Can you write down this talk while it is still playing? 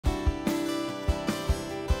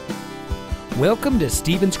Welcome to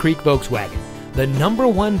Stevens Creek Volkswagen, the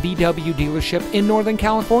 #1 VW dealership in Northern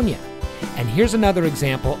California. And here's another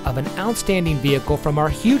example of an outstanding vehicle from our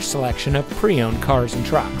huge selection of pre-owned cars and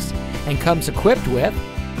trucks, and comes equipped with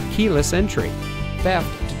keyless entry, theft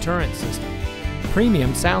deterrent system,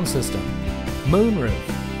 premium sound system, moonroof,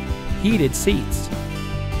 heated seats,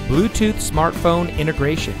 Bluetooth smartphone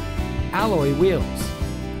integration, alloy wheels,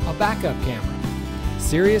 a backup camera,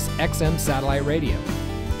 Sirius XM satellite radio,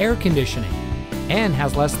 air conditioning, and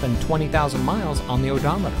has less than 20,000 miles on the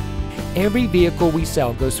odometer. Every vehicle we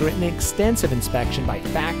sell goes through an extensive inspection by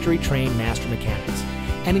factory-trained master mechanics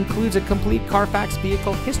and includes a complete Carfax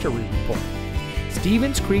vehicle history report.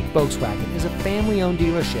 Stevens Creek Volkswagen is a family-owned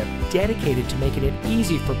dealership dedicated to making it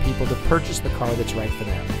easy for people to purchase the car that's right for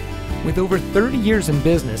them. With over 30 years in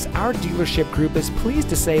business, our dealership group is pleased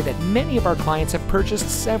to say that many of our clients have purchased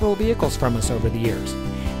several vehicles from us over the years.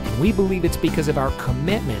 And we believe it's because of our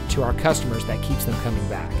commitment to our customers that keeps them coming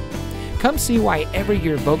back. Come see why every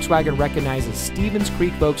year Volkswagen recognizes Stevens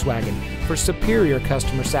Creek Volkswagen for superior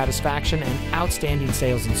customer satisfaction and outstanding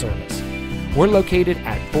sales and service. We're located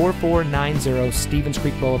at 4490 Stevens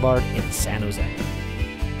Creek Boulevard in San Jose.